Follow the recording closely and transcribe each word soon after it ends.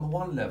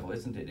one level,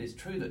 isn't it? It's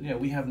true that, you know,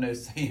 we have no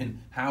say in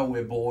how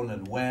we're born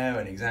and where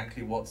and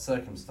exactly what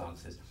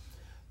circumstances.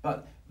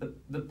 But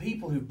the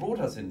people who brought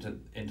us into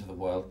the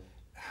world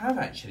have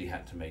actually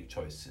had to make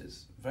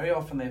choices. Very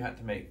often they've had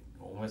to make,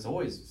 almost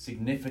always,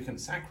 significant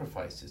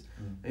sacrifices.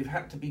 They've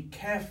had to be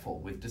careful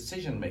with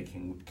decision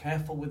making,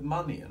 careful with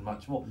money and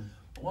much more.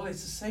 Well,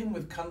 it's the same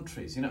with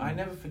countries. You know, I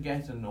never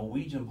forget a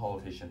Norwegian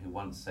politician who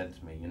once said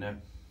to me, you know,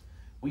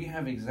 we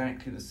have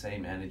exactly the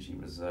same energy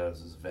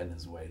reserves as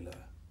Venezuela.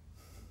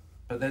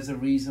 But there's a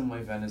reason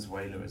why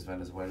Venezuela is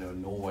Venezuela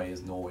and Norway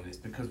is Norway. It's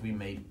because we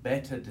made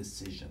better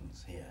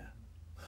decisions here.